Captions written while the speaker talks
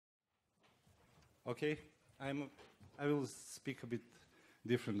Okay, I will speak a bit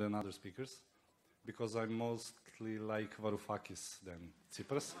different than other speakers because I'm mostly like Varoufakis than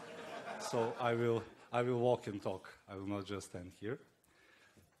Tsipras. So I will walk and talk. I will not just stand here.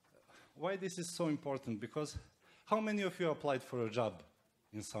 Why this is so important? Because how many of you applied for a job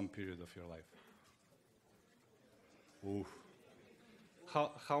in some period of your life? Ooh.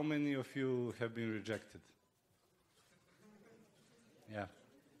 How many of you have been rejected? Yeah.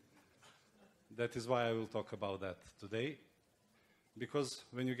 That is why I will talk about that today. Because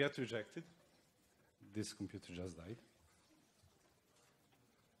when you get rejected, this computer just died.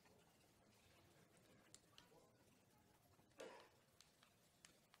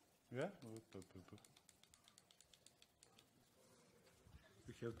 Yeah? We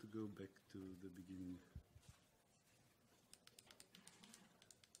have to go back to the beginning.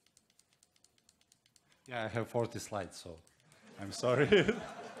 Yeah, I have 40 slides, so I'm sorry.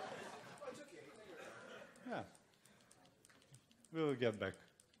 Yeah. We'll get back.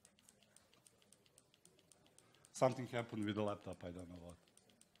 Something happened with the laptop, I don't know what.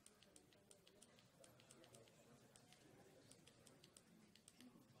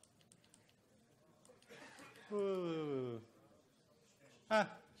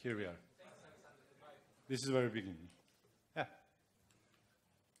 Here we are. This is very beginning. Yeah.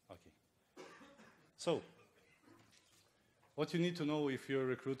 Okay. So, what you need to know if you're a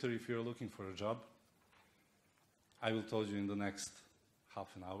recruiter, if you're looking for a job, I will tell you in the next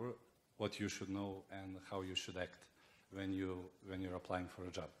half an hour what you should know and how you should act when you're applying for a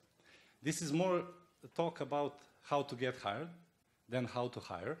job. This is more a talk about how to get hired than how to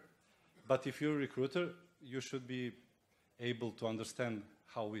hire. But if you're a recruiter, you should be able to understand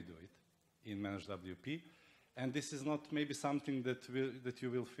how we do it in Managed WP. And this is not maybe something that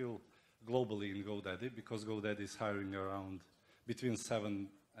you will feel globally in GoDaddy, because GoDaddy is hiring around between 6,000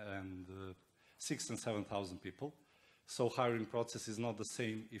 and 7,000 people. So hiring process is not the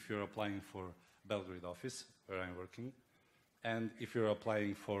same if you're applying for Belgrade office, where I'm working, and if you're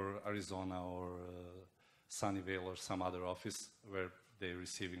applying for Arizona or Sunnyvale or some other office where they're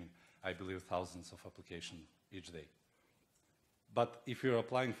receiving, I believe, thousands of applications each day. But if you're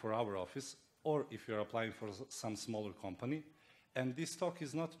applying for our office, or if you're applying for some smaller company, and this talk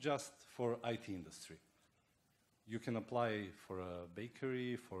is not just for IT industry. You can apply for a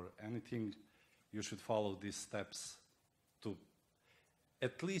bakery, for anything. You should follow these steps to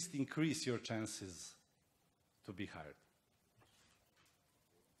at least increase your chances to be hired.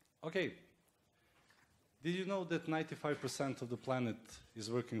 Okay. Did you know that 95% of the planet is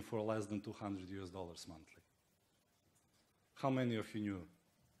working for less than $200 monthly? How many of you knew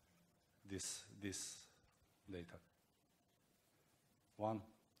this data? 1,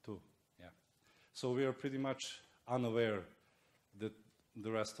 2, yeah. So we are pretty much unaware that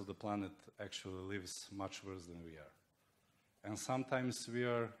the rest of the planet actually lives much worse than we are. And sometimes we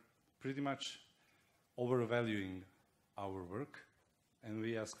are pretty much overvaluing our work, and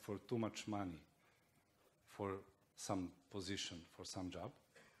we ask for too much money for some position, for some job.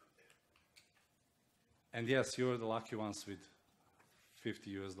 And yes, you're the lucky ones with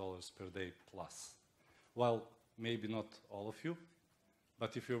 $50 per day plus. Well, maybe not all of you,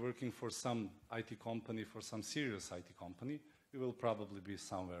 but if you're working for some IT company, for some serious IT company, you will probably be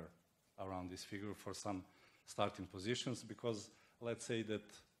somewhere around this figure for some starting positions, because let's say that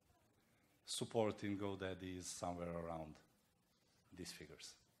support in GoDaddy is somewhere around these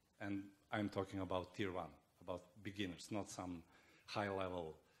figures. And I'm talking about tier 1, about beginners, not some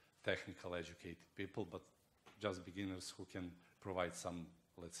high-level technical educated people, but just beginners who can provide some,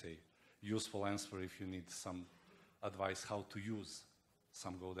 let's say, useful answer if you need some advice how to use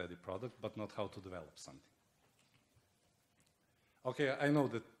some GoDaddy product, but not how to develop something. Okay, I know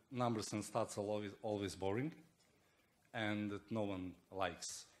that numbers and stats are always boring, and that no one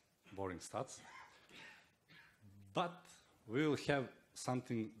likes boring stats. But we will have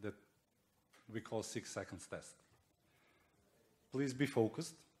something that we call 6 seconds test. Please be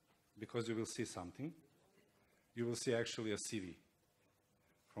focused, because you will see something. You will see actually a CV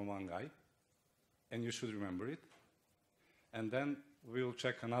from one guy, and you should remember it. And then we will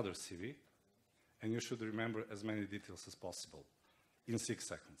check another CV, and you should remember as many details as possible in 6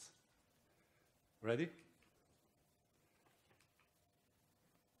 seconds. Ready?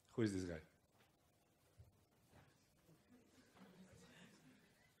 Who is this guy?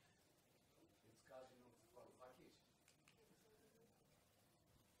 It's cousin of Varoufakis.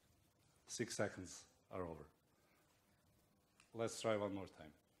 6 seconds are over. Let's try one more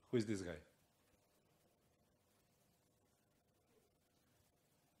time. Who is this guy?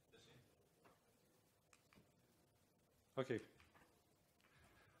 Okay.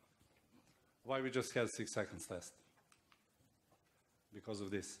 Why we just had 6 seconds test? Because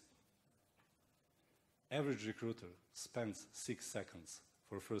of this. Average recruiter spends 6 seconds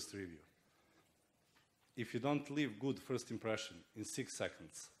for first review. If you don't leave good first impression in 6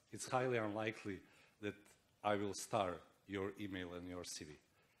 seconds, it's highly unlikely that I will star your email and your CV.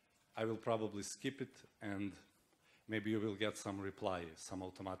 I will probably skip it, and maybe you will get some reply, some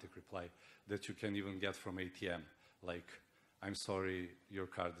automatic reply that you can even get from ATM, like, I'm sorry, your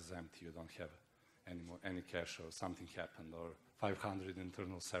card is empty, you don't have any cash, or something happened, or 500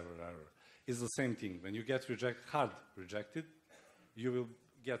 internal server error. It's the same thing. When you get hard rejected, you will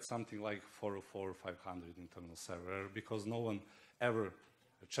get something like 404 or 500 internal server error, because no one ever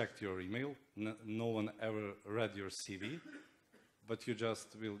checked your email, no one ever read your CV, but you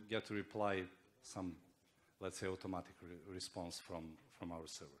just will get a reply, some, let's say, automatic response from our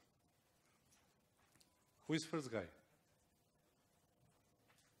server. Who is first guy?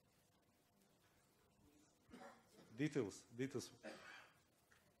 Details.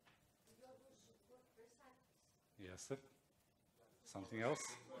 Yes, sir. Something else?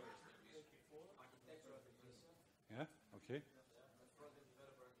 Yeah, okay.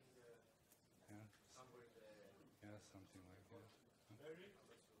 Yeah, something like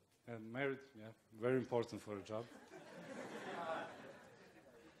that. And married, yeah, very important for a job.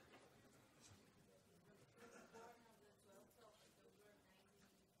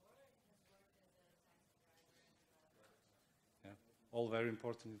 Yeah, all very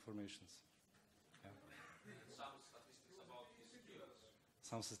important informations. Yeah.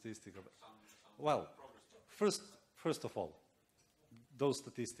 Some statistics about. Well, first of all, those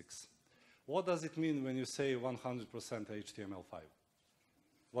statistics. What does it mean when you say 100% HTML5?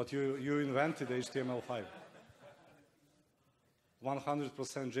 What you invented HTML5. 100%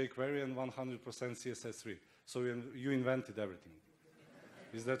 jQuery and 100% CSS3. So you invented everything.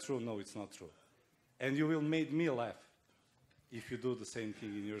 Is that true? No, it's not true. And you will make me laugh if you do the same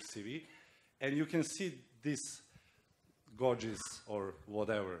thing in your CV. And you can see this gorgeous or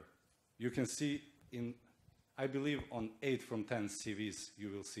whatever. You can see in, I believe, on 8 from 10 CVs, you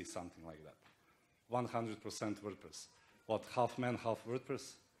will see something like that. 100% WordPress. What, half man, half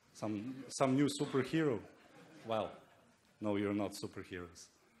WordPress? Some new superhero? Well, no, you're not superheroes.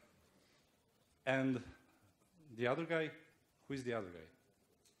 And the other guy, who is the other guy?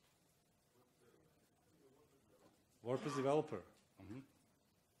 WordPress developer.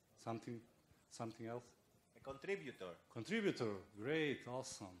 Something else? A contributor. Contributor, great,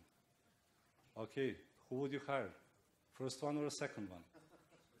 awesome. Okay, who would you hire? First one or a second one?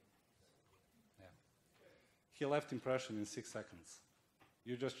 Yeah. He left impression in 6 seconds.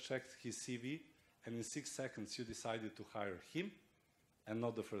 You just checked his CV, and in 6 seconds you decided to hire him and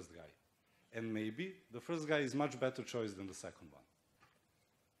not the first guy. And maybe the first guy is much better choice than the second one.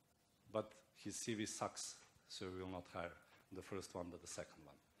 But his CV sucks, so we will not hire the first one but the second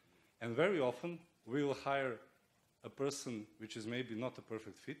one. And very often we will hire a person which is maybe not a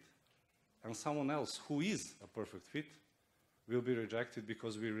perfect fit, and someone else who is a perfect fit will be rejected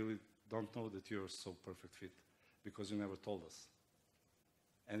because we really don't know that you're so perfect fit, because you never told us.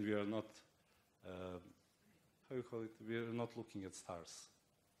 And we are not, how you call it, we are not looking at stars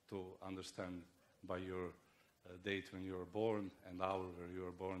to understand by your date when you were born and hour where you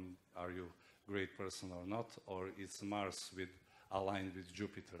were born, are you a great person or not, or it's Mars aligned with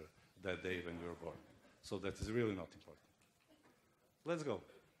Jupiter that day when you were born. So that is really not important. Let's go.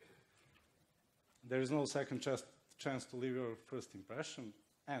 There is no second chance to leave your first impression,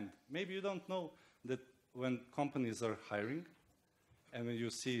 and maybe you don't know that when companies are hiring and when you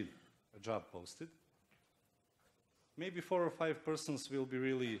see a job posted, maybe 4 or 5 persons will be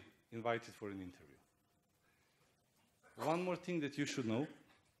really invited for an interview. One more thing that you should know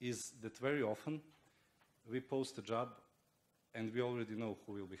is that very often we post a job and we already know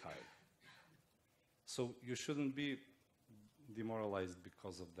who will be hired. So you shouldn't be demoralized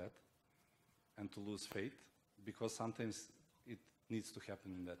because of that and to lose faith, because sometimes it needs to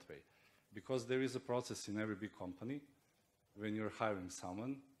happen in that way. Because there is a process in every big company. When you're hiring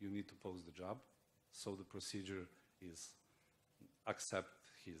someone, you need to post the job. So the procedure is accept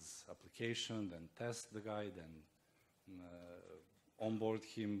his application, then test the guy, then onboard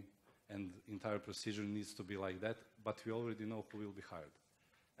him, and the entire procedure needs to be like that. But we already know who will be hired.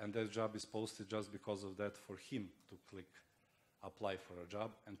 And that job is posted just because of that, for him to click apply for a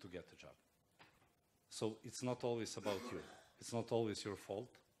job and to get a job. So it's not always about you. It's not always your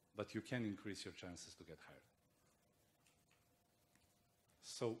fault, but you can increase your chances to get hired.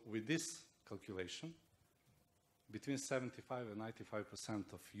 So with this calculation, between 75 and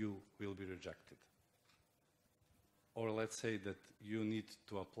 95% of you will be rejected. Or let's say that you need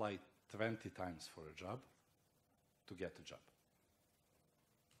to apply 20 times for a job to get a job.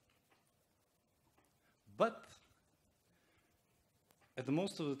 But at the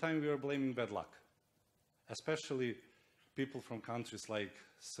most of the time, we are blaming bad luck, especially people from countries like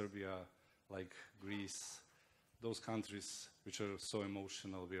Serbia, like Greece, those countries which are so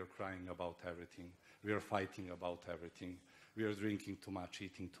emotional. We are crying about everything. We are fighting about everything. We are drinking too much,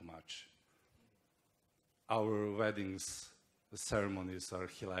 eating too much. Our weddings, the ceremonies are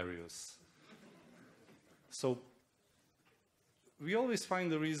hilarious. So we always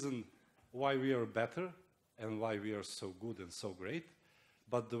find a reason why we are better and why we are so good and so great,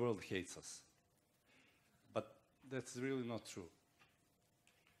 but the world hates us. But that's really not true.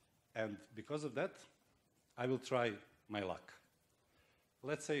 And because of that, I will try my luck.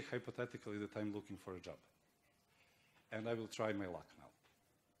 Let's say hypothetically that I'm looking for a job. And I will try my luck now.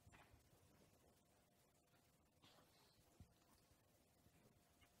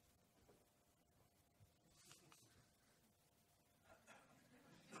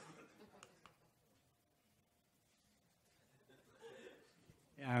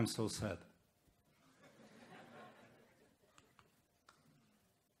 Yeah, I'm so sad.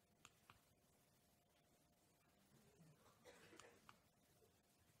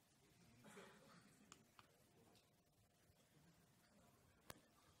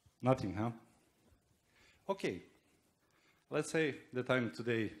 Nothing, huh? Okay. Let's say that I'm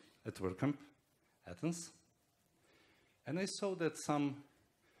today at WordCamp, Athens, and I saw that some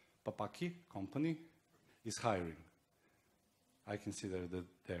papaki company is hiring. I can see that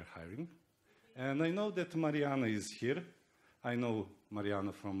they're hiring. And I know that Mariana is here. I know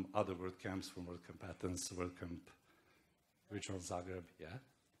Mariana from other WordCamps, from WordCamp Athens, WordCamp, which was Zagreb, yeah.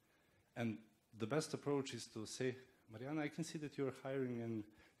 And the best approach is to say, Mariana, I can see that you're hiring and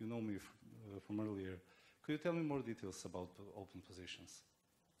you know me from earlier. Could you tell me more details about the open positions?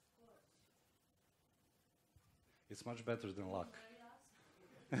 It's much better than luck.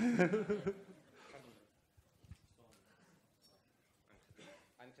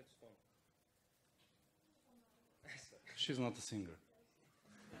 She's not a singer.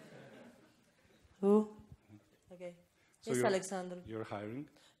 Who? Okay. So Yes, Aleksandar. You're hiring?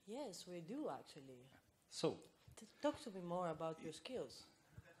 Yes, we do actually. So, Talk to me more about your skills.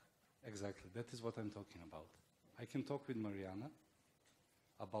 exactly, that is what I'm talking about. I can talk with Mariana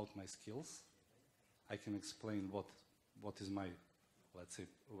about my skills. I can explain what is my, let's say,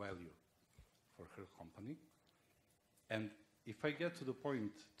 value for her company. And if I get to the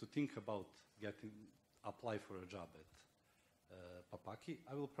point to think about apply for a job at Papaki,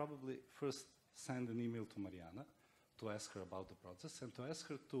 I will probably first send an email to Mariana to ask her about the process and to ask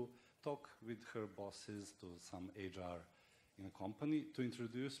her to talk with her bosses, to some HR in a company, to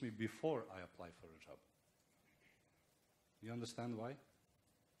introduce me before I apply for a job. You understand why?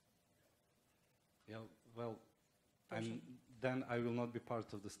 Yeah, well, then I will not be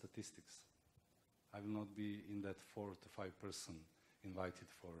part of the statistics. I will not be in that 4 to 5 person invited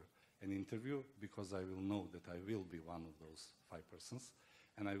for an interview, because I will know that I will be one of those 5 persons,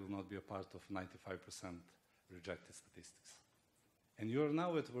 and I will not be a part of 95% rejected statistics. And you are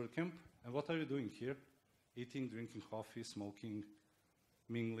now at WordCamp, and what are you doing here? Eating, drinking coffee, smoking,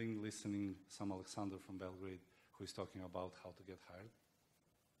 mingling, listening some Aleksandar from Belgrade who is talking about how to get hired.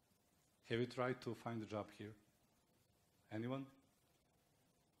 Have you tried to find a job here? Anyone?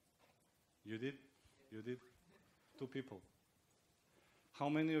 You did? You did? 2 people. How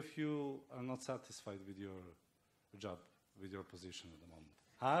many of you are not satisfied with your job, with your position at the moment?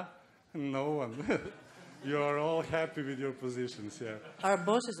 Huh? No one. You are all happy with your positions, yeah. Our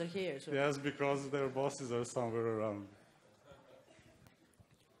bosses are here. So. Yes, because their bosses are somewhere around.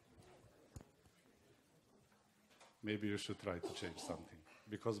 Maybe you should try to change something,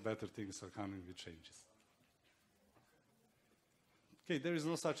 because better things are coming with changes. Okay, there is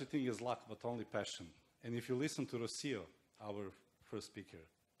no such a thing as luck, but only passion. And if you listen to Rocio, our first speaker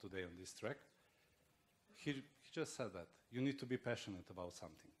today on this track, he just said that. You need to be passionate about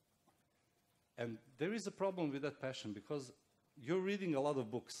something. And there is a problem with that passion, because you're reading a lot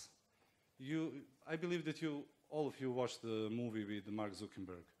of books. I believe that all of you watched the movie with Mark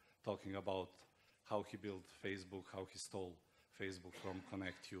Zuckerberg, talking about how he built Facebook, how he stole Facebook from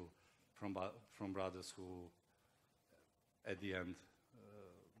Connect You, from brothers who, at the end,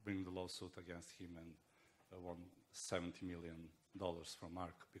 bring the lawsuit against him and won $70 million from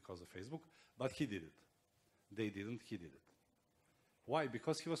Mark because of Facebook. But he did it. They didn't, he did it. Why?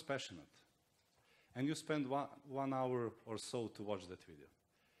 Because he was passionate. And you spend 1 hour or so to watch that video.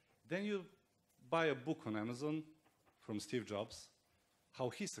 Then you buy a book on Amazon from Steve Jobs, how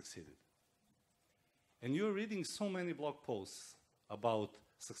he succeeded. And you're reading so many blog posts about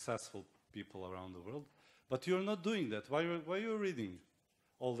successful people around the world. But you're not doing that. Why are you reading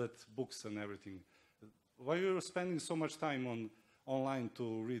all that books and everything? Why are you spending so much time online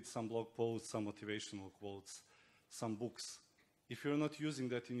to read some blog posts, some motivational quotes, some books, if you're not using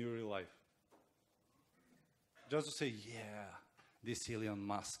that in your real life? Just to say, yeah, this Elon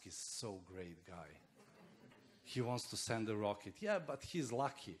Musk is so great guy. He wants to send a rocket. Yeah, but he's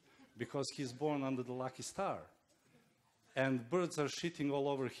lucky because he's born under the lucky star. And birds are shitting all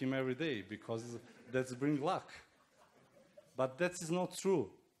over him every day because that's bring luck. But that is not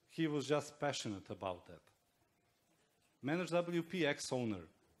true. He was just passionate about that. ManageWP ex-owner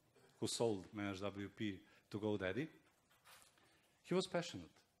who sold ManageWP to GoDaddy, he was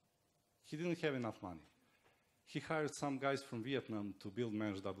passionate. He didn't have enough money. He hired some guys from Vietnam to build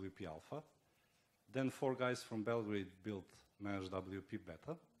ManageWP Alpha. Then 4 guys from Belgrade built ManageWP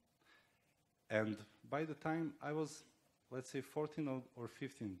Beta. And by the time I was, let's say, 14 or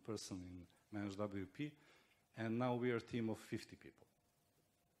 15 person in ManageWP, and now we are a team of 50 people.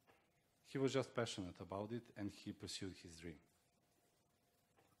 He was just passionate about it, and he pursued his dream.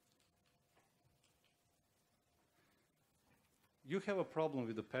 You have a problem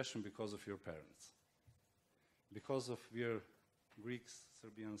with the passion because of your parents. Because of we are Greeks,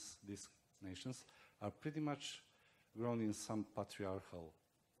 Serbians, these nations are pretty much grown in some patriarchal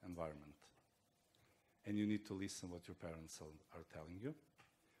environment. And you need to listen what your parents are telling you.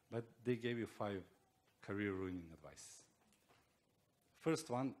 But they gave you 5 career-ruining advices. First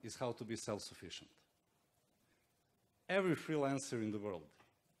one is how to be self-sufficient. Every freelancer in the world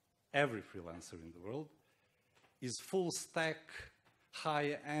is full stack,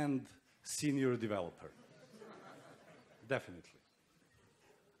 high-end senior developer. Definitely.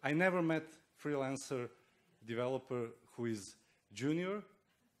 I never met freelancer developer who is junior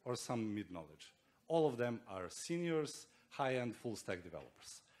or some mid-knowledge. All of them are seniors, high-end full stack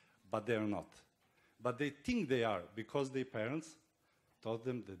developers, but they are not. But they think they are because their parents taught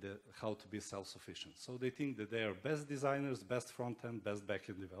them how to be self-sufficient. So they think that they are best designers, best front-end, best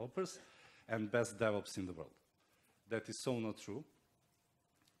back-end developers, and best DevOps in the world. That is so not true,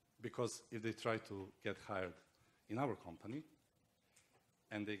 because if they try to get hired in our company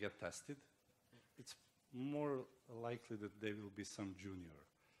and they get tested, it's more likely that they will be some junior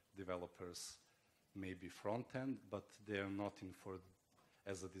developers, maybe front-end, but they are not in for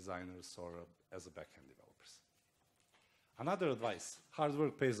as a designers or as a back-end developers. Another advice, hard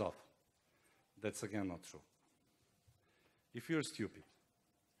work pays off. That's again not true. If you're stupid,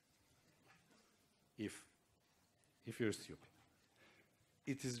 if you're stupid,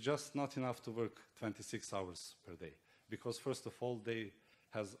 it is just not enough to work 26 hours per day. Because first of all, day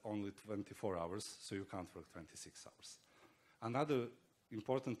has only 24 hours, so you can't work 26 hours. Another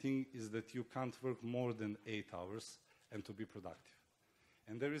important thing is that you can't work more than 8 hours and to be productive.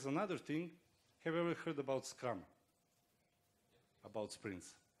 And there is another thing, have you ever heard about Scrum? About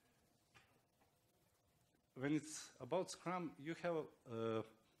sprints? When it's about Scrum, you have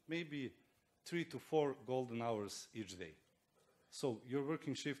maybe 3 to 4 golden hours each day. So your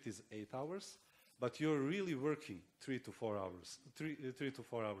working shift is 8 hours, but you're really working 3 to 4 hours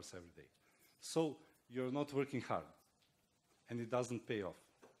every day. So you're not working hard, and it doesn't pay off.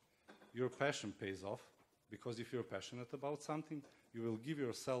 Your passion pays off, because if you're passionate about something, you will give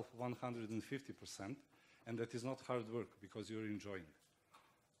yourself 150%, and that is not hard work, because you're enjoying it.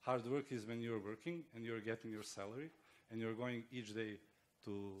 Hard work is when you're working, and you're getting your salary, and you're going each day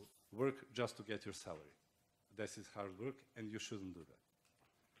to work just to get your salary. This is hard work, and you shouldn't do that.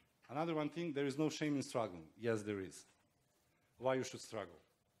 Another one thing, there is no shame in struggling. Yes, there is. Why you should struggle?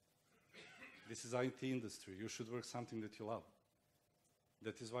 This is IT industry. You should work something that you love.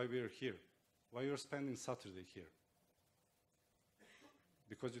 That is why we are here. Why you're spending Saturday here?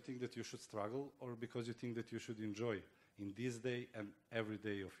 Because you think that you should struggle, or because you think that you should enjoy in this day and every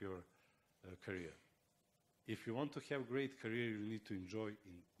day of your career? If you want to have great career, you need to enjoy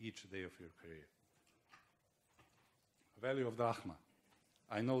in each day of your career. Value of drachma.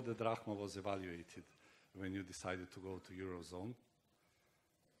 I know that drachma was evaluated when you decided to go to Eurozone,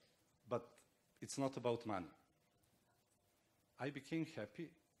 but it's not about money. I became happy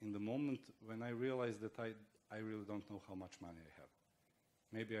in the moment when I realized that I really don't know how much money I have.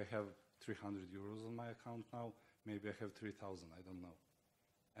 Maybe I have 300 euros on my account now, maybe I have 3,000, I don't know.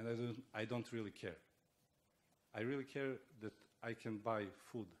 And I don't really care. I really care that I can buy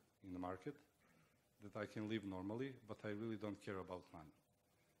food in the market, that I can live normally, but I really don't care about money.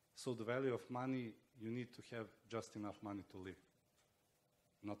 So the value of money, you need to have just enough money to live,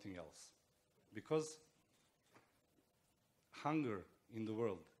 nothing else. Because hunger in the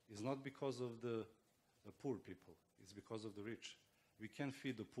world is not because of the poor people, it's because of the rich. We can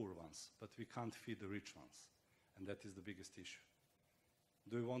feed the poor ones, but we can't feed the rich ones. And that is the biggest issue.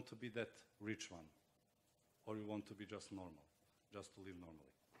 Do you want to be that rich one? Or you want to be just normal, just to live normally?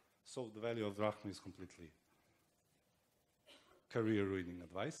 So the value of drachma is completely career-ruining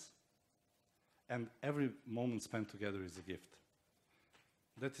advice. And every moment spent together is a gift.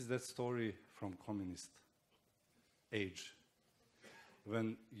 That is that story from communist age.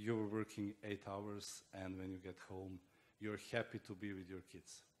 When you're working 8 hours and when you get home, you're happy to be with your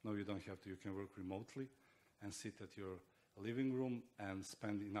kids. No, you don't have to. You can work remotely and sit at your living room and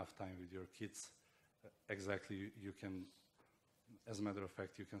spend enough time with your kids. Exactly, you can, as a matter of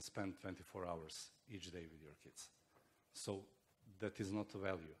fact, you can spend 24 hours each day with your kids. So that is not a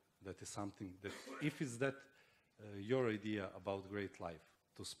value. That is something that, if it's that your idea about great life,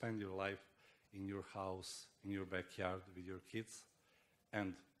 to spend your life in your house, in your backyard with your kids,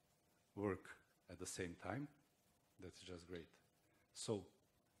 and work at the same time, that's just great. So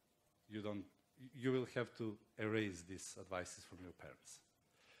you will have to erase these advices from your parents.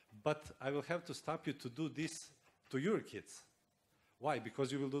 But I will have to stop you to do this to your kids. Why?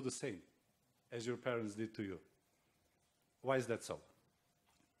 Because you will do the same as your parents did to you. Why is that so?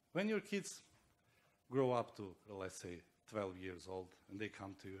 When your kids grow up to, let's say, 12 years old, and they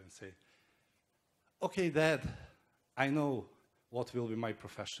come to you and say, okay, Dad, I know what will be my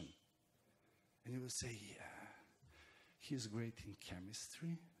profession. And you will say, yeah, he's great in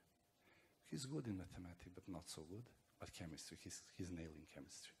chemistry. He's good in mathematics, but not so good. But chemistry, he's nailing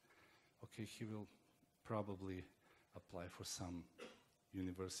chemistry. Okay, he will probably apply for some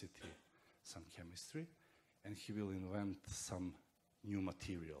university, some chemistry, and he will invent some new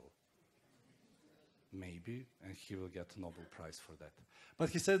material. Maybe, and he will get a Nobel Prize for that.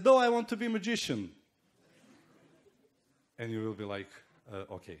 But he said, no, I want to be a magician. And you will be like,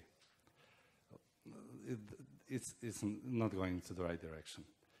 okay, it's not going into the right direction.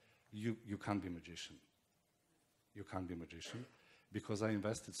 You can't be a magician. You can't be a magician because I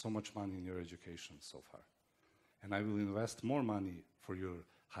invested so much money in your education so far. And I will invest more money for your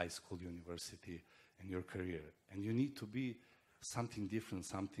high school, university, and your career. And you need to be something different,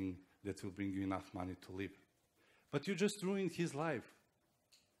 something that will bring you enough money to live. But you just ruined his life.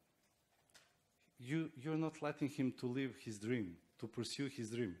 You're not letting him to live his dream, to pursue his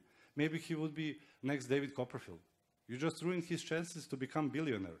dream. Maybe he would be next David Copperfield. You just ruined his chances to become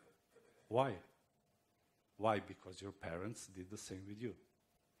billionaire. Why? Why? Because your parents did the same with you.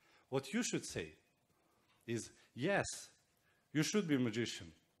 What you should say is, yes, you should be a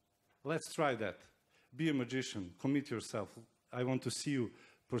magician. Let's try that. Be a magician. Commit yourself. I want to see you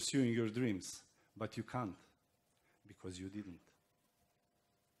pursuing your dreams. But you can't because you didn't.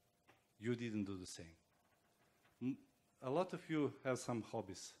 You didn't do the same. A lot of you have some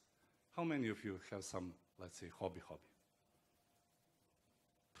hobbies. How many of you have some, let's say, hobby?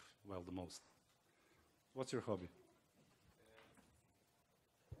 Well, the most. What's your hobby?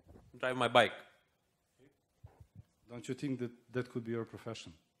 Drive my bike. Don't you think that that could be your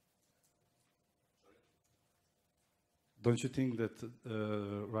profession? Don't you think that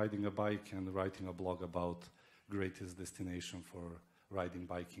riding a bike and writing a blog about greatest destination for riding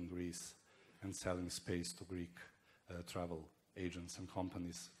bike in Greece and selling space to Greek travel agents and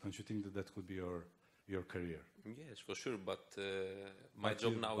companies, don't you think that that could be your career? Yes, for sure, but my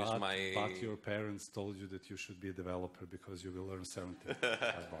job now is my... But your parents told you that you should be a developer because you will learn 70.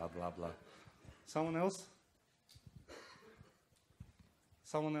 Blah, blah, blah. Someone else?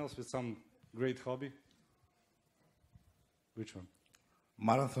 Someone else with some great hobby? Which one?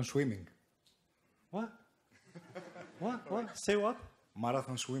 Marathon swimming. What? What? Say what?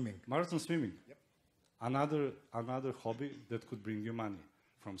 Marathon swimming. Marathon swimming. Yep. Another hobby that could bring you money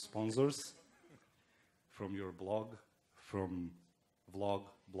from sponsors, from your blog, from blog,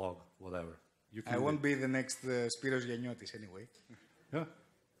 whatever. I won't be the next Spiros Gianniotis anyway. Yeah.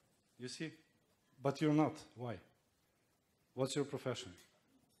 You see? But you're not. Why? What's your profession?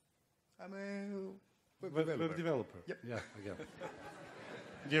 I'm a Web developer. Yep. Yeah, again.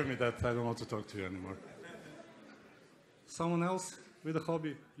 Give me that. I don't want to talk to you anymore. Someone else with a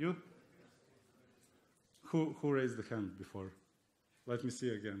hobby? You? Who raised the hand before? Let me see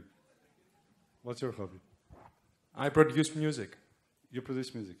again. What's your hobby? I produce music. You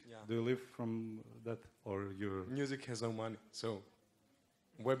produce music. Yeah. Do you live from that, or you're Music has no money, so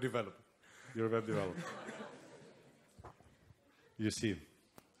web developer. a web developer? You see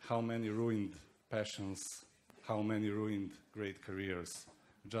how many ruined passions, how many ruined great careers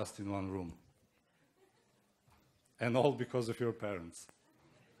just in one room. And all because of your parents.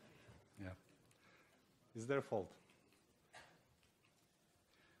 Yeah. It's their fault.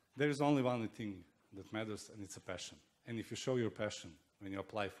 There is only one thing that matters, and it's a passion. And if you show your passion when you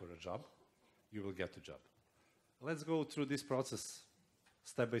apply for a job, you will get a job. Let's go through this process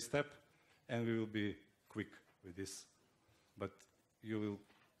step by step, and we will be quick with this, but you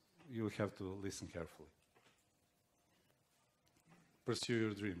will have to listen carefully. Pursue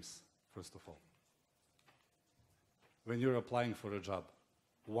your dreams, first of all. When you're applying for a job,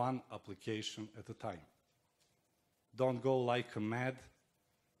 one application at a time. Don't go like a mad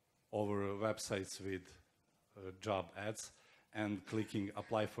over websites with job ads and clicking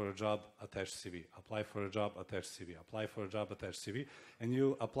apply for a job, attach CV, apply for a job, attach CV, apply for a job, attach CV, and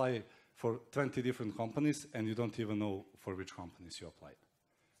you apply for 20 different companies and you don't even know for which companies you applied.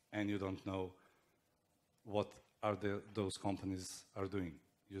 And you don't know what are those companies are doing.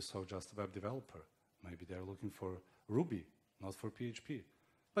 You saw just a web developer. Maybe they're looking for Ruby, not for PHP.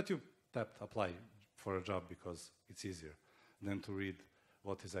 But you tapped apply for a job because it's easier than to read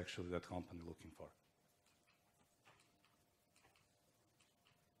what is actually that company looking for.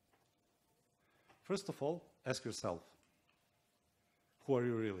 First of all, ask yourself, who are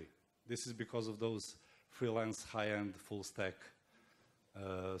you really? This is because of those freelance, high-end, full-stack,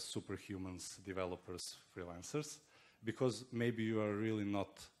 superhumans, developers, freelancers, because maybe you are really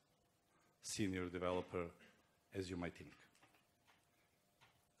not senior developer as you might think.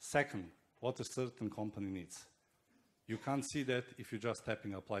 Second, what a certain company needs. You can't see that if you're just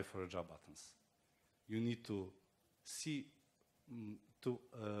tapping apply for a job buttons. You need to see, to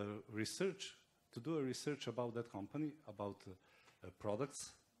do a research about that company, about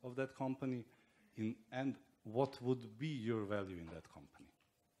products of that company, and what would be your value in that company.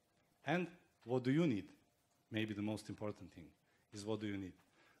 And what do you need? Maybe the most important thing is what do you need?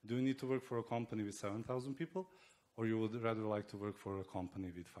 Do you need to work for a company with 7,000 people? Or you would rather like to work for a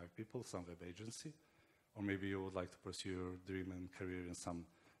company with 5 people, some web agency? Or maybe you would like to pursue your dream and career in some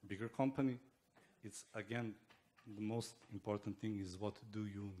bigger company? It's, again, the most important thing is what do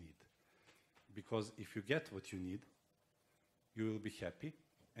you need? Because if you get what you need, you will be happy,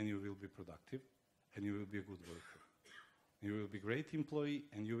 and you will be productive, and you will be a good worker. You will be a great employee,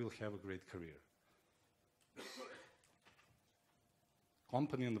 and you will have a great career.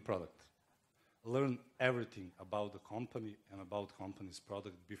 Company and the product. Learn everything about the company and about company's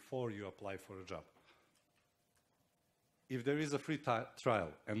product before you apply for a job. If there is a free trial,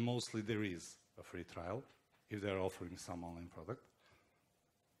 and mostly there is a free trial, if they're offering some online product,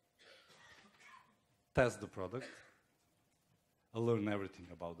 test the product, learn everything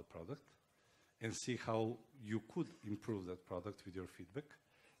about the product, and see how you could improve that product with your feedback,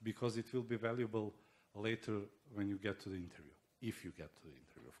 because it will be valuable later when you get to the interview, if you get to the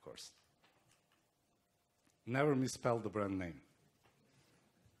interview, of course. Never misspell the brand name.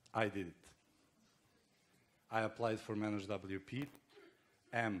 I did it. I applied for Managed WP.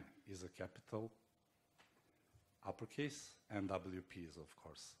 M is a capital, uppercase, and WP is, of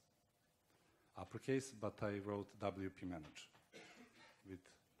course, uppercase, but I wrote WP Manage with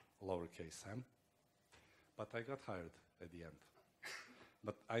lowercase m. But I got hired at the end.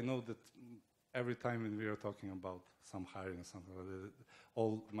 But I know that every time when we are talking about some hiring or something,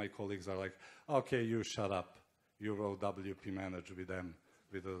 all my colleagues are like, okay, you shut up. You wrote WP Manage with M,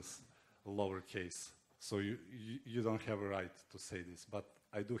 with a lowercase. So you don't have a right to say this. But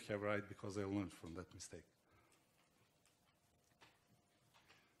I do have a right because I learned from that mistake.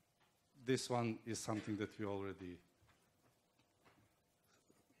 This one is something that we already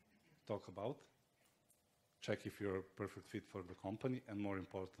talk about. Check if you're a perfect fit for the company, and more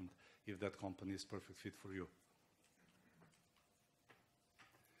important, if that company is perfect fit for you.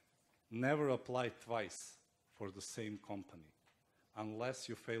 Never apply twice for the same company unless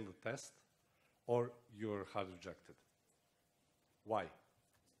you fail the test or you're hard rejected. Why?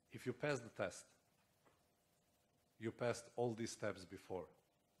 If you pass the test, you passed all these steps before.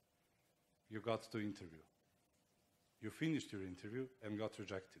 You got to interview. You finished your interview and got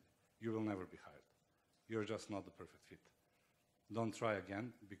rejected. You will never be hired. You're just not the perfect fit. Don't try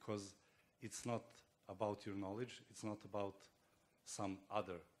again, because it's not about your knowledge. It's not about some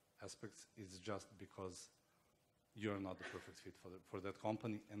other aspects. It's just because you're not the perfect fit for that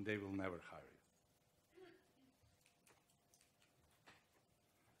company, and they will never hire you.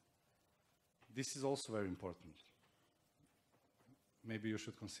 This is also very important. Maybe you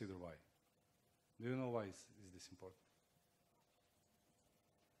should consider why. Do you know why is this important?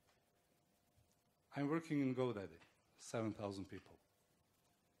 I'm working in GoDaddy, 7,000 people.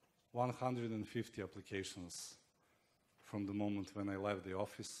 150 applications from the moment when I left the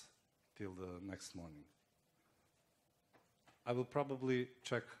office till the next morning. I will probably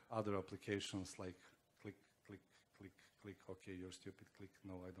check other applications like click, click, click, click, okay, you're stupid, click,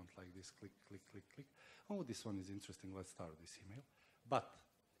 no, I don't like this, click, click, click, click. Oh, this one is interesting, let's start this email. But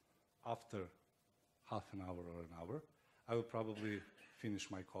after half an hour or an hour, I will probably finish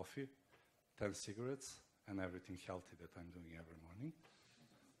my coffee, 10 cigarettes, and everything healthy that I'm doing every morning.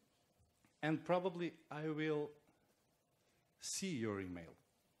 And probably I will see your email.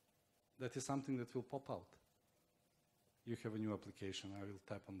 That is something that will pop out. You have a new application, I will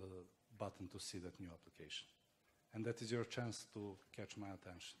tap on the button to see that new application. And that is your chance to catch my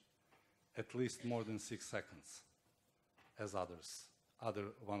attention. At least more than 6 seconds, as other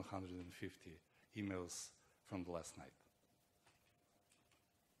 150 emails from the last night.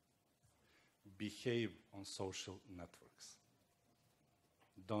 Behave on social networks.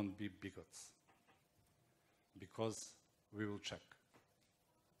 Don't be bigots, because we will check.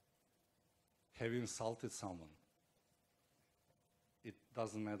 Have you insulted someone? It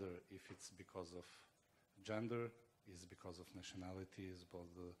doesn't matter if it's because of gender, is because of nationality, is because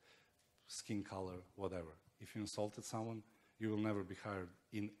of the skin color, whatever. If you insulted someone, you will never be hired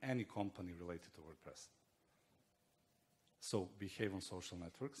in any company related to WordPress. So behave on social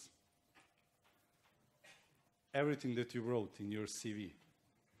networks. Everything that you wrote in your CV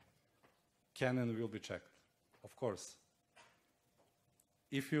can and will be checked, of course.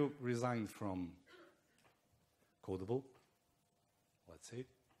 If you resign from Codable, let's say,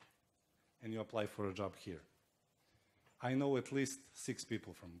 and you apply for a job here, I know at least 6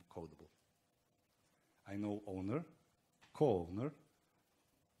 people from Codable. I know owner, co-owner,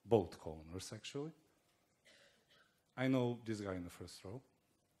 both co-owners actually. I know this guy in the first row.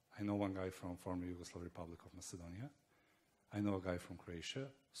 I know one guy from former Yugoslav Republic of Macedonia. I know a guy from Croatia.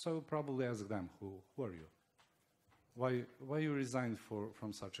 So I will probably ask them, who are you? Why you resigned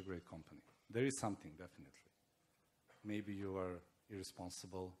from such a great company? There is something, definitely. Maybe you are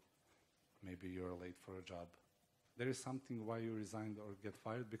irresponsible. Maybe you are late for a job. There is something why you resigned or get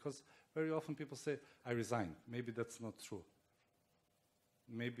fired, because very often people say, I resigned. Maybe that's not true.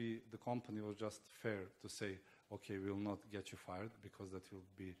 Maybe the company was just fair to say, okay, we will not get you fired because that will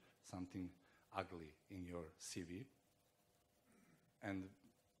be something ugly in your CV. And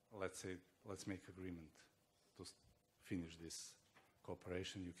let's make agreement to finish this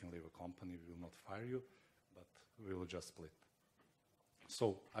cooperation. You can leave a company, we will not fire you, but we will just split.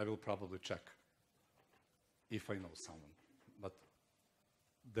 So I will probably check if I know someone, but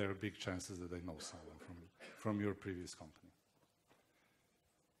there are big chances that I know someone from your previous company.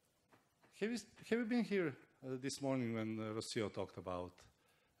 Have you been here this morning when Rocio talked about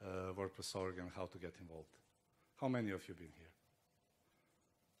WordPress.org and how to get involved? How many of you been here?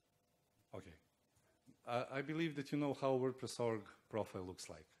 Okay. I believe that you know how WordPress.org profile looks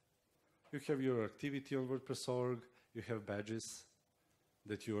like. You have your activity on WordPress.org, you have badges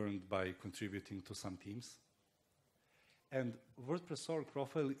that you earned by contributing to some teams. And WordPress.org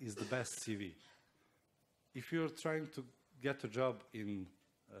profile is the best CV. If you're trying to get a job in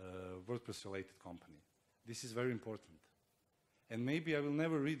a WordPress-related company, this is very important. And maybe I will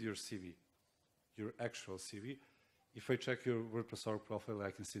never read your CV, your actual CV. If I check your WordPress.org profile,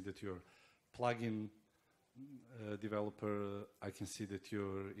 I can see that you're plugin developer. I can see that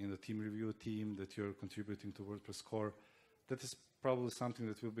you're in the team review team, that you're contributing to WordPress core. That is probably something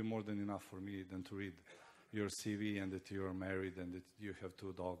that will be more than enough for me than to read your CV and that you are married and that you have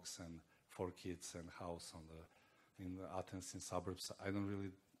 2 dogs and 4 kids and house in Athens in suburbs.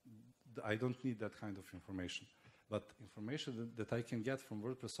 I don't need that kind of information. But information that I can get from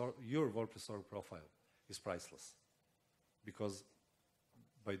your WordPress.org profile is priceless. Because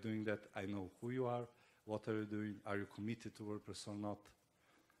by doing that, I know who you are, what are you doing, are you committed to WordPress or not,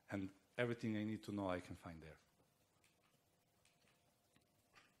 and everything I need to know I can find there.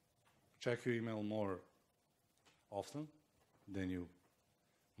 Check your email more often than you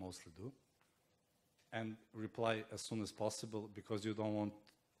mostly do, and reply as soon as possible, because you don't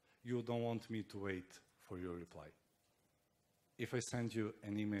want me to wait for your reply. If I send you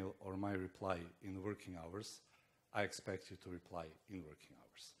an email or my reply in working hours, I expect you to reply in working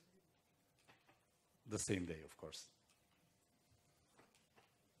hours. The same day, of course.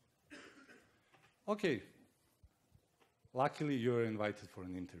 Okay. Luckily, you're invited for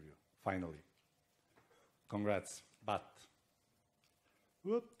an interview, finally. Congrats, but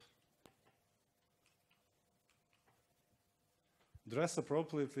dress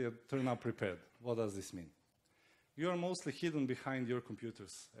appropriately and turn up prepared. What does this mean? You are mostly hidden behind your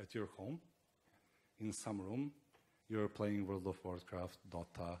computers at your home, in some room. You're playing World of Warcraft,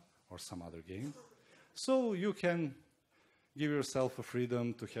 Dota, or some other game. So you can give yourself a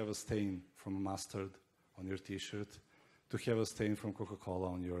freedom to have a stain from mustard on your t-shirt, to have a stain from Coca-Cola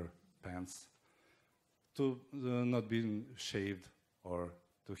on your pants, to not be shaved or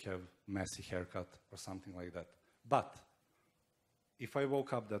to have messy haircut or something like that. But if I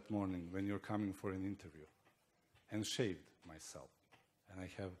woke up that morning when you're coming for an interview and shaved myself and I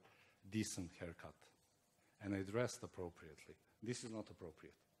have decent haircut and I dressed appropriately, this is not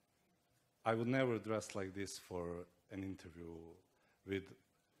appropriate. I would never dress like this for an interview with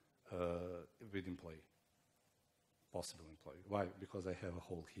employee, possible employee. Why? Because I have a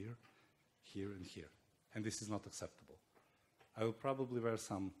hole here, here, and here. And this is not acceptable. I will probably wear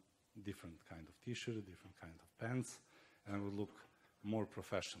some different kind of t-shirt, different kind of pants, and I will look more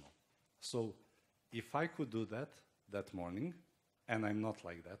professional. So if I could do that that morning, and I'm not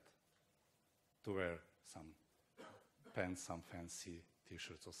like that, to wear some pants, some fancy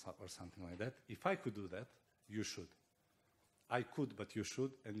t-shirts or something like that, if I could do that, you should. I could, but you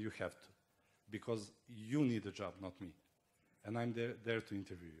should, and you have to. Because you need a job, not me. And I'm there to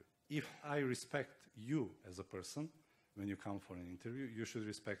interview you. If I respect you as a person, when you come for an interview, you should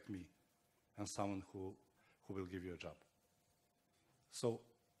respect me and someone who will give you a job. So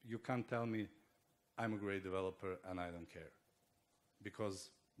you can't tell me I'm a great developer and I don't care. Because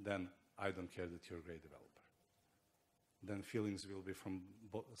then I don't care that you're a great developer. Then feelings will be from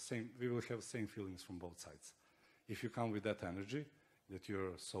we will have same feelings from both sides. If you come with that energy, that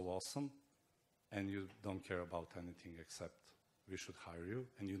you're so awesome, and you don't care about anything except we should hire you,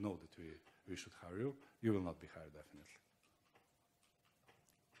 and you know that we should hire you, you will not be hired, definitely.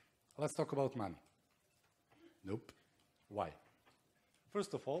 Let's talk about money. Nope. Why?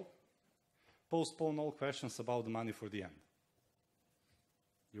 First of all, postpone all questions about the money for the end.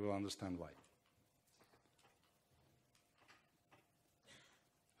 You will understand why.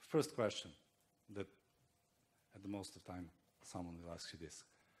 First question that at the most of the time someone will ask you this.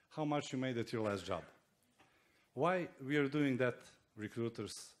 How much you made at your last job? Why we are doing that,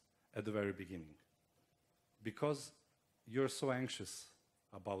 recruiters, at the very beginning? Because you're so anxious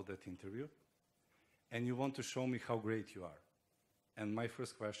about that interview and you want to show me how great you are. And my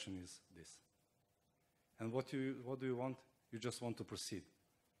first question is this. And what do you want? You just want to proceed.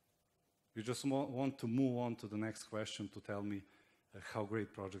 You just want to move on to the next question to tell me how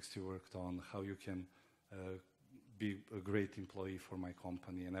great projects you worked on, how you can be a great employee for my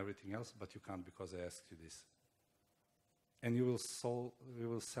company and everything else, but you can't because I asked you this. And you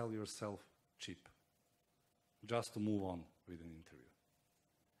will sell yourself cheap just to move on with an interview.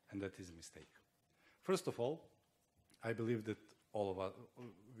 And that is a mistake. First of all, I believe that all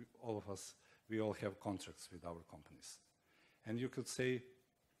of us, we all have contracts with our companies. And you could say,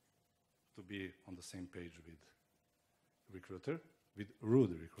 to be on the same page with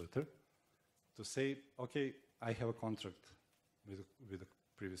rude recruiter, to say, okay, I have a contract with a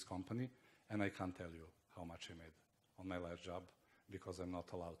previous company, and I can't tell you how much I made on my last job because I'm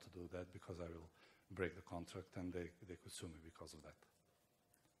not allowed to do that because I will break the contract and they could sue me because of that.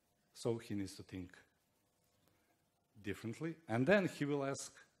 So he needs to think differently, and then he will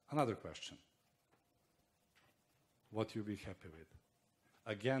ask another question. What you'll be happy with?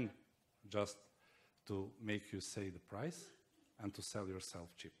 Again, just to make you say the price and to sell yourself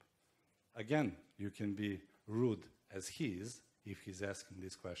cheap. Again, you can be rude as he is if he's asking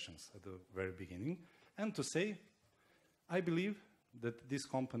these questions at the very beginning, and to say, I believe that this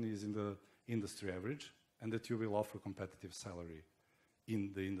company is in the industry average and that you will offer competitive salary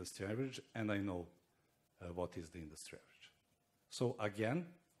in the industry average, and I know what is the industry average. So again,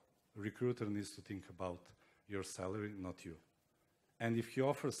 recruiter needs to think about your salary, not you. And if he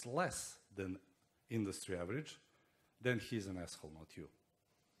offers less than industry average, then he's an asshole, not you.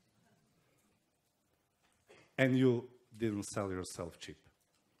 And you didn't sell yourself cheap.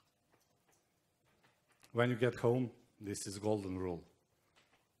 When you get home, this is golden rule.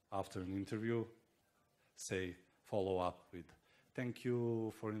 After an interview, say, follow up with, thank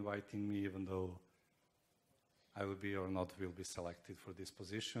you for inviting me, even though I will be or not will be selected for this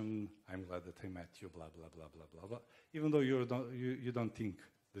position. I'm glad that I met you, blah, blah, blah, blah, blah, blah. Even though you don't think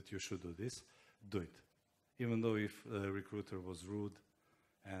that you should do this, do it. Even though if the recruiter was rude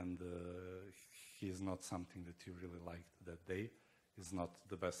and he is not something that you really liked that day, is not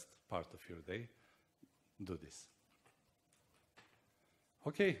the best part of your day, do this.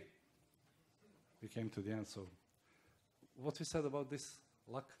 Okay, we came to the end. So what we said about this,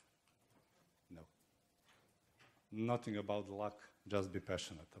 luck? No. Nothing about luck, just be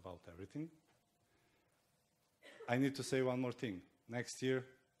passionate about everything. I need to say one more thing. Next year,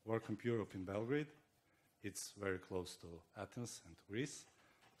 WordCamp Europe in Belgrade. It's very close to Athens and to Greece,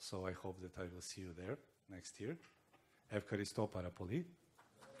 so I hope that I will see you there next year. Evkaristo Parapoli,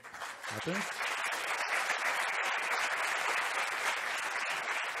 Athens.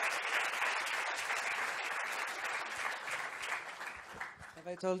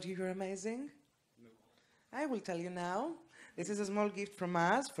 I told you you're amazing? No. I will tell you now. This is a small gift from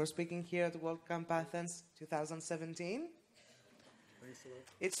us for speaking here at World Camp Athens 2017. Thanks a lot.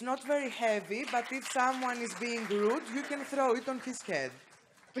 It's not very heavy, but if someone is being rude, you can throw it on his head.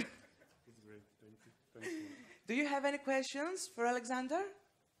 It's great. Thank you. Thank you. Do you have any questions for Alexander?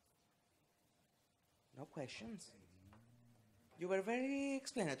 No questions. You were very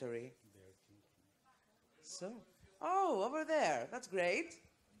explanatory. So, oh, over there. That's great.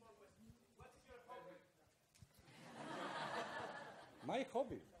 My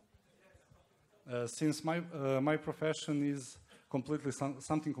hobby. Since my profession is completely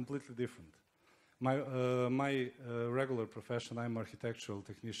something completely different. My regular profession, I'm architectural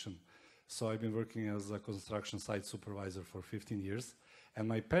technician, so I've been working as a construction site supervisor for 15 years, and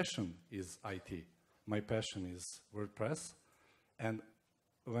my passion is IT. My passion is WordPress, and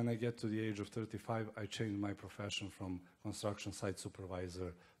when I get to the age of 35, I changed my profession from construction site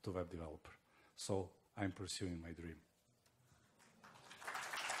supervisor to web developer. So I'm pursuing my dream.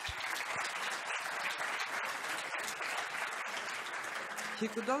 He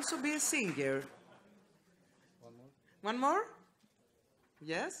could also be a singer. One more? One more?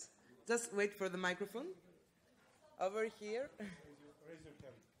 Yes? Just wait for the microphone. Over here. Raise your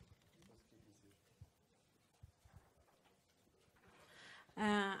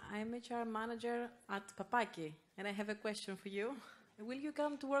hand. I'm HR manager at Papaki, and I have a question for you. Will you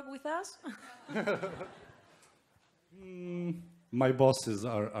come to work with us? My bosses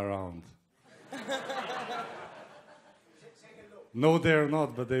are around. No, they're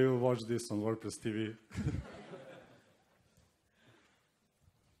not, but they will watch this on WordPress TV.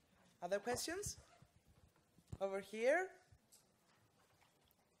 Other questions? Over here.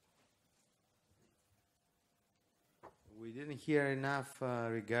 We didn't hear enough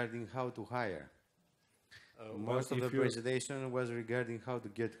regarding how to hire. Most of the if you- presentation was regarding how to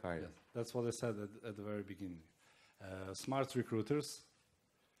get hired. Yes, that's what I said at the very beginning. Smart recruiters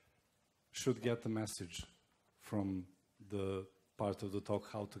should get the message from the part of the talk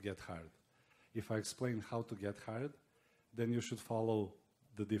how to get hired. If I explain how to get hired, then you should follow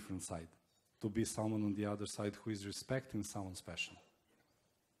the different side. To be someone on the other side who is respecting someone's passion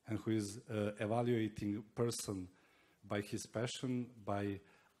and who is evaluating person by his passion, by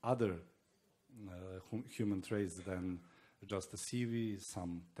other human traits than just a CV,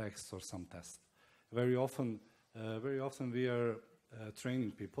 some text, or some test. Very often we are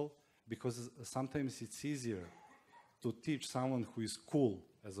training people because sometimes it's easier to teach someone who is cool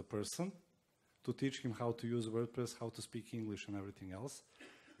as a person, to teach him how to use WordPress, how to speak English and everything else,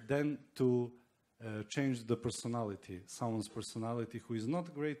 than to change the personality, someone's personality who is not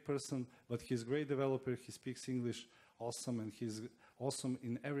a great person, but he's a great developer, he speaks English awesome, and he's awesome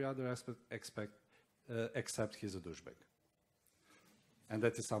in every other aspect except he's a douchebag. And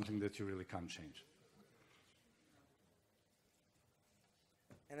that is something that you really can't change.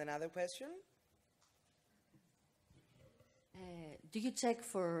 And another question? Do you check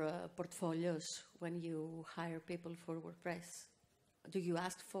for portfolios when you hire people for WordPress? Do you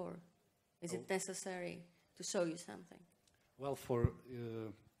ask for? Is it necessary to show you something? Well,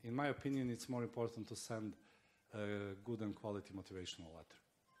 in my opinion, it's more important to send a good and quality motivational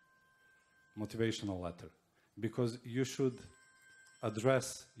letter, because you should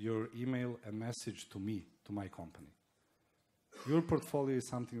address your email and message to me, to my company. Your portfolio is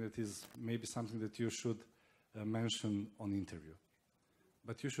something that is maybe something that you should mention on interview,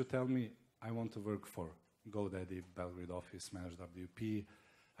 but you should tell me, I want to work for GoDaddy, Belgrade Office, Managed WP.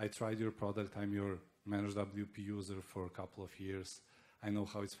 I tried your product. I'm your Managed WP user for a couple of years. I know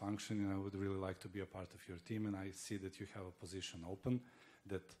how it's functioning. I would really like to be a part of your team, and I see that you have a position open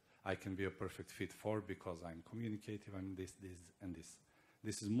that I can be a perfect fit for because I'm communicative, I'm this, and this.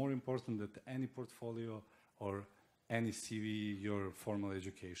 This is more important than any portfolio or any CV, your formal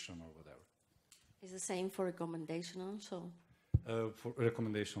education or whatever. Is the same for recommendation also? For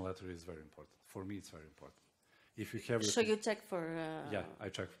recommendation letter is very important. For me, it's very important. If you have, So you check for... yeah, I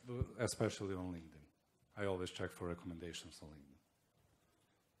check, especially on LinkedIn. I always check for recommendations on LinkedIn.